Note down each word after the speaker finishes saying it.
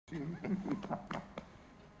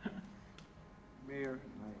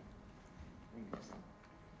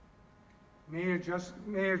Meir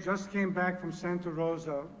just came back from Santa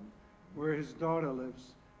Rosa, where his daughter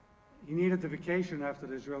lives. He needed the vacation after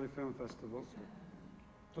the Israeli Film Festival.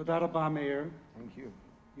 Toda rabah, Meir. Thank you.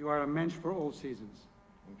 You are a mensch for all seasons.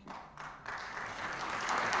 Thank you.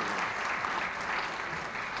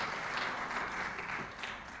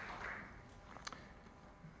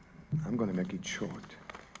 I'm going to make it short,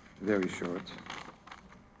 very short.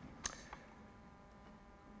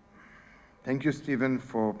 Thank you, Stephen,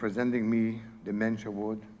 for presenting me the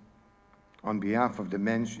Mensch-Award on behalf of the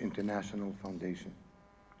Mensch International Foundation.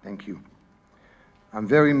 Thank you. I'm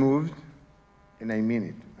very moved, and I mean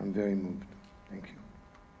it. I'm very moved. Thank you.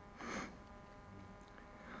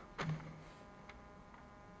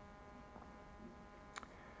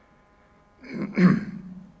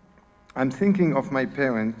 I'm thinking of my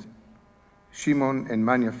parents, Shimon and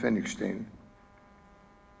Meir Fenigstein.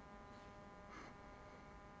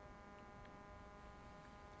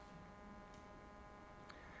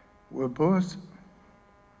 We're both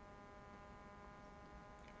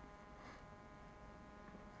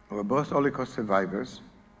Holocaust survivors.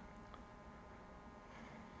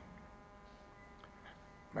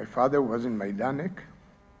 My father was in Majdanek.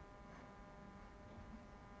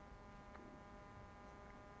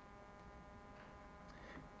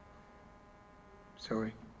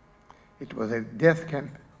 Sorry. It was a death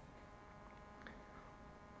camp.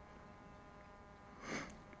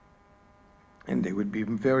 And they would be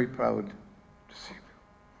very proud to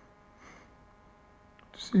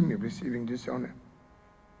see me receiving this honor.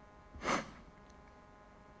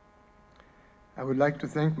 I would like to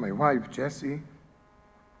thank my wife, Jessie,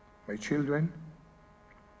 my children,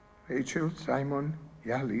 Rachel, Simon,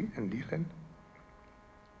 Yali, and Dylan,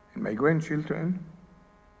 and my grandchildren,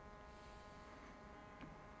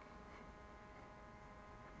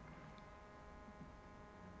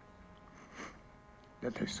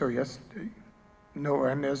 that I saw yesterday, Noah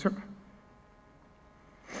and Ezra.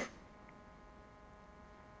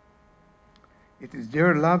 It is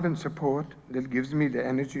their love and support that gives me the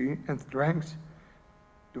energy and strength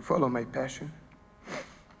to follow my passion.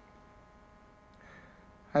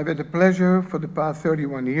 I've had the pleasure for the past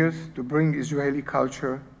 31 years to bring Israeli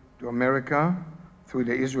culture to America through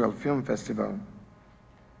the Israel Film Festival.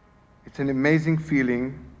 It's an amazing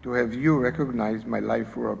feeling to have you recognize my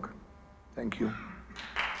life work. Thank you.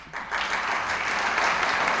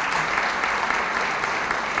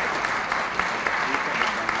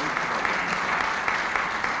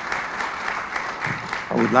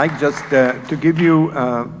 I would like just to give you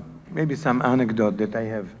maybe some anecdote that I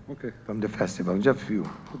have from the festival, just a few.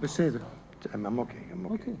 I'm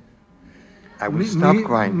okay. I will stop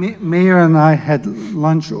crying. Meir and I had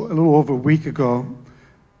lunch a little over a week ago.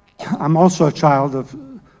 I'm also a child of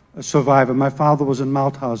a survivor. My father was in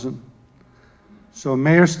Mauthausen. So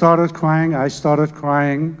Meir started crying, I started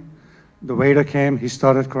crying. The waiter came, he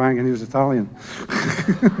started crying, and he was Italian.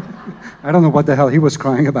 I don't know what the hell he was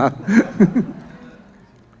crying about.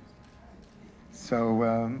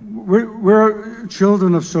 So we're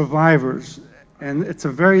children of survivors, and it's a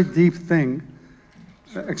very deep thing.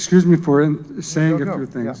 Excuse me for saying a few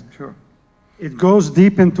things. Yeah, sure. It goes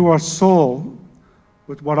deep into our soul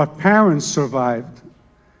with what our parents survived.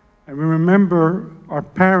 And we remember our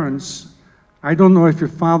parents. I don't know if your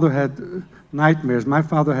father had nightmares. My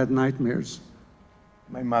father had nightmares.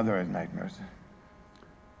 My mother had nightmares.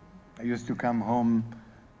 I used to come home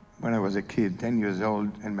when I was a kid, 10 years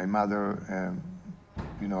old, and my mother,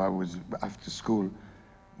 you know, I was after school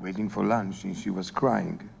waiting for lunch, and she was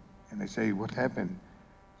crying. And I say, what happened?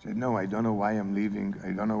 She said, no, I don't know why I'm leaving.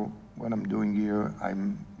 I don't know what I'm doing here.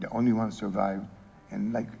 I'm the only one survived.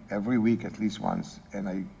 And like every week, at least once, and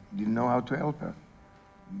I didn't know how to help her.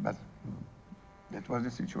 But that was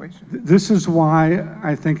the situation. This is why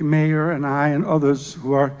I think Meir and I and others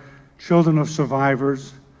who are children of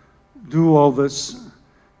survivors do all this.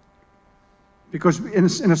 Because in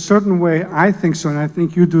a certain way, I think so, and I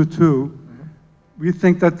think you do too, we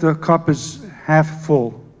think that the cup is half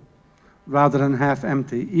full rather than half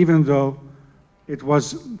empty, even though it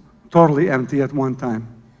was totally empty at one time.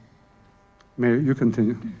 Meir, you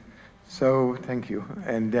continue. So, thank you.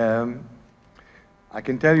 And I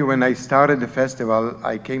can tell you, when I started the festival,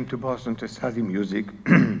 I came to Boston to study music.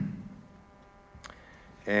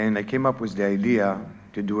 And I came up with the idea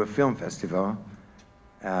to do a film festival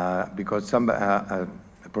because a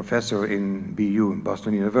professor in BU,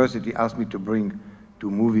 Boston University, asked me to bring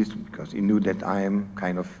 2 movies because he knew that I am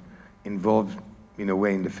kind of involved in a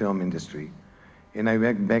way in the film industry. And I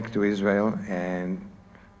went back to Israel, and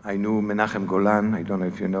I knew Menachem Golan. I don't know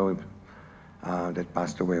if you know him, that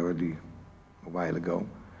passed away already a while ago.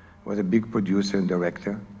 Was a big producer and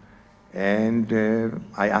director. And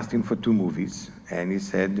I asked him for 2 movies, and he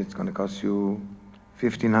said, it's going to cost you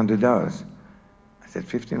 $1,500. I said,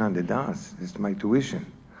 $1,500? This is my tuition.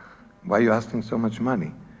 Why are you asking so much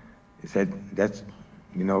money? He said, that's,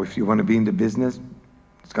 you know, if you want to be in the business,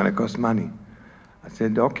 it's going to cost money. I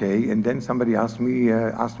said, okay. And then somebody asked me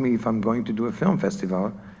if I'm going to do a film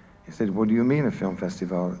festival. He said, what do you mean a film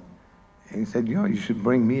festival? And he said, you should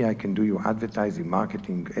bring me. I can do your advertising,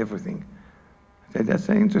 marketing, everything. I said, that's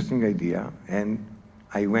an interesting idea. And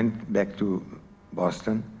I went back to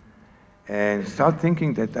Boston and started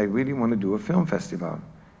thinking that I really want to do a film festival.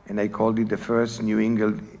 And I called it the first New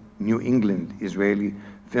England Israeli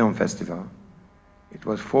Film Festival. It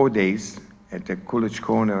was 4 days at the Coolidge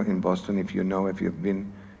Corner in Boston, if you've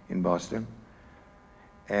been in Boston.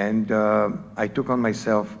 And I took on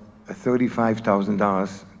myself a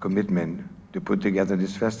 $35,000 commitment to put together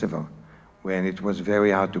this festival, when it was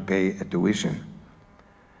very hard to pay a tuition.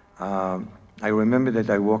 I remember that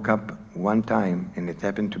I woke up one time, and it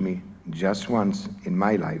happened to me just once in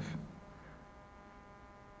my life.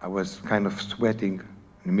 I was kind of sweating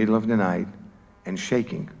in the middle of the night and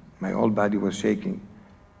shaking. My whole body was shaking.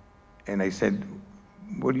 And I said,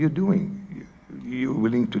 what are you doing? You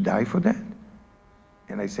willing to die for that?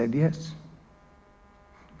 And I said, yes.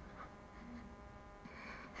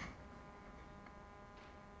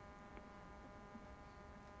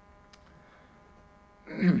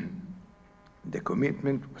 The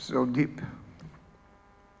commitment was so deep.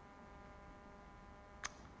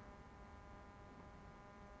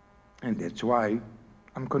 And that's why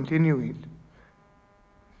I'm continuing.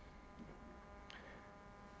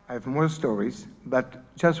 I have more stories, but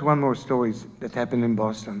just one more story that happened in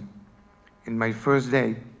Boston. In my first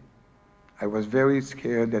day, I was very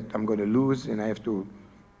scared that I'm going to lose and I have to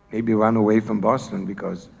maybe run away from Boston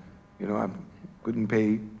because, you know, I couldn't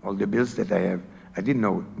pay all the bills that I have. I didn't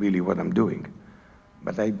know really what I'm doing,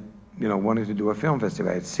 but I, you know, wanted to do a film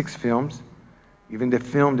festival. I had 6 films. Even the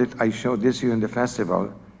film that I showed this year in the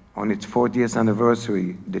festival, on its 40th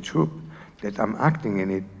anniversary, The Troop, that I'm acting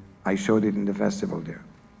in it, I showed it in the festival there.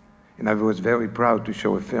 And I was very proud to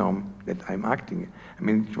show a film that I'm acting in. I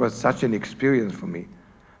mean, it was such an experience for me.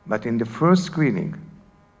 But in the first screening,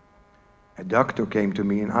 a doctor came to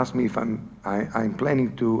me and asked me if I'm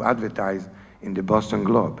planning to advertise in the Boston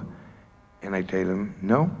Globe. And I told him,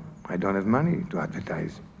 no, I don't have money to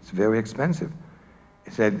advertise. It's very expensive. He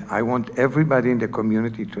said, I want everybody in the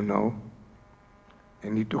community to know.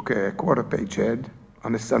 And he took a quarter-page ad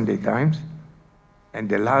on the Sunday Times. And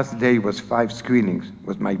the last day was 5 screenings,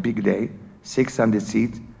 was my big day, 600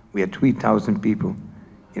 seats. We had 3,000 people.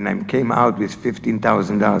 And I came out with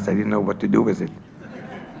 $15,000. I didn't know what to do with it.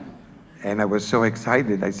 And I was so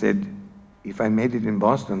excited. I said, if I made it in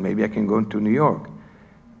Boston, maybe I can go to New York.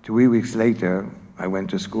 3 weeks later, I went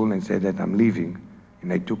to school and said that I'm leaving.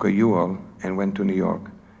 And I took a U-Haul and went to New York.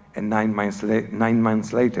 And 9 months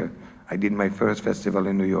later, I did my first festival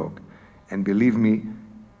in New York. And believe me,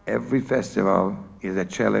 every festival is a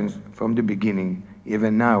challenge from the beginning.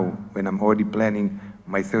 Even now, when I'm already planning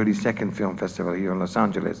my 32nd film festival here in Los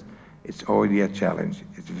Angeles, it's already a challenge.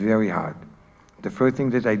 It's very hard. The first thing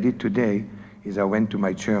that I did today is I went to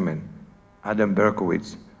my chairman, Adam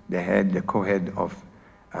Berkowitz, the co-head of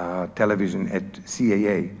television at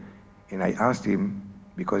CAA, and I asked him,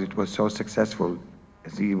 because it was so successful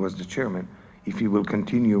as he was the chairman, if he will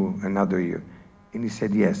continue another year. And he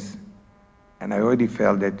said yes. And I already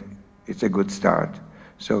felt that it's a good start.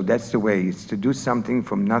 So that's the way, it's to do something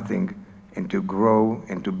from nothing and to grow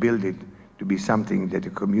and to build it to be something that the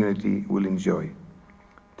community will enjoy.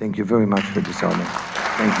 Thank you very much for this honor.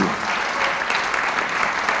 Thank you.